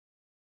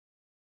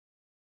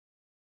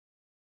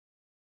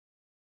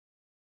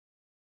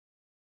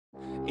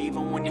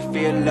Even when you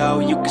feel low,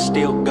 you can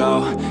still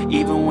go.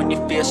 Even when you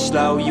feel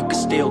slow, you can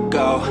still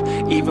go.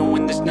 Even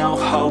when there's no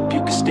hope, you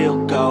can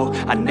still go.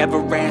 I never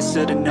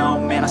answer to no,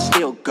 man, I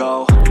still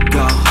go.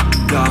 Go,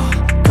 go,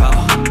 go,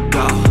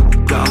 go,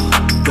 go,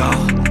 go,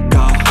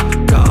 go,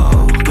 go,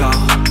 go,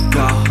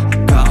 go,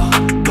 go,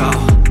 go,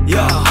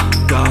 yo,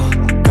 go,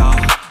 go,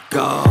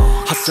 go.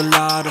 Hustle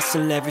hard,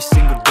 hustle every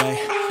single day.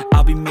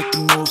 I'll be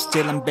making moves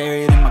till I'm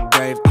buried in my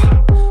grave.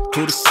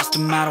 To the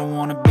system, I don't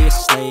wanna be a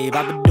slave.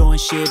 I've been doing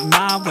shit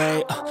my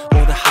way,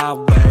 or the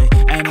highway.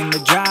 And in the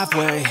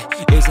driveway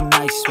is a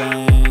nice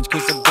range.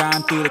 Cause I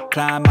grind through the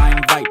climb, I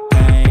invite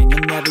pain.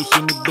 You'll never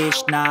hear me,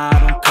 bitch, nah, I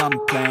don't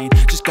complain.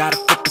 Just gotta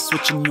flip the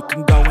switch and you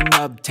can go and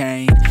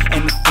obtain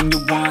anything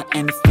you want,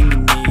 anything you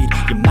need.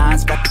 Your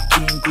mind's got the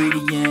key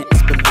ingredient,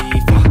 it's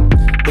belief.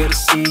 They'll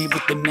deceive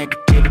with the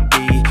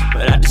negativity,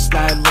 but I just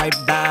slide right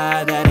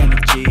by that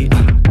energy.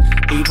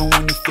 Even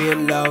when you feel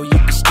low, you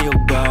can still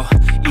go.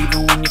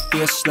 Even when you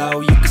feel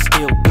slow, you can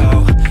still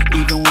go.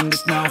 Even when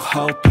there's no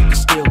hope, you can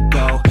still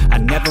go. I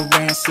never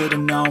answer to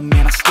no,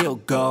 man, I still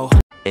go.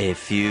 A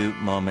few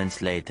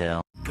moments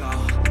later. Go,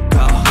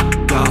 go,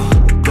 go,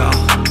 go,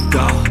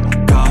 go, go,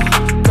 go,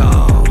 go,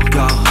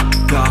 go,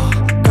 go,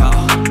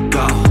 go,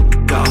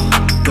 go, go,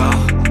 go, go,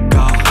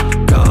 go,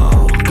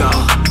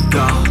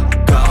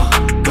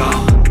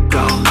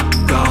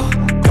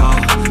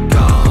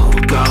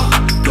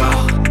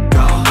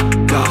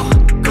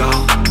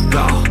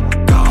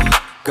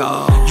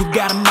 go. You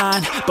got a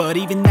mind, but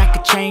even that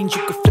could change.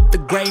 You could flip the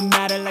gray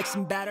matter like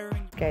some batter.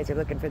 These guys are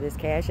looking for this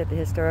cache at the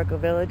historical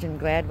village in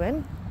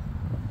Gladwin.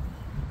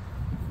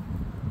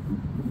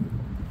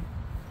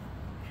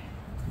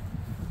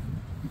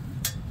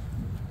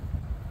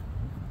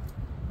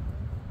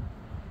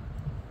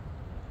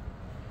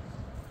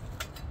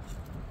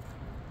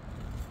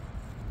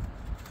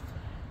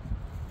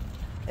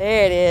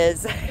 There it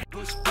is.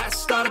 Push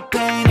past all the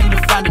pain and you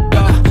find a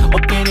door.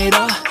 Open it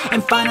up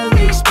and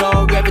finally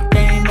explore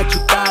everything that you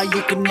thought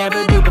you could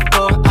never do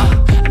before.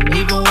 And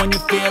even when you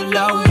feel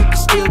low, you can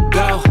still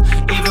go.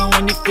 Even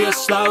when you feel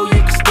slow, you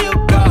can still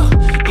go.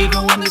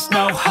 Even when there's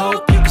no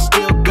hope, you can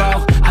still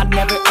go. I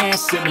never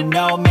answer to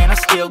no, man, I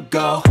still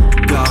go.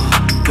 Go.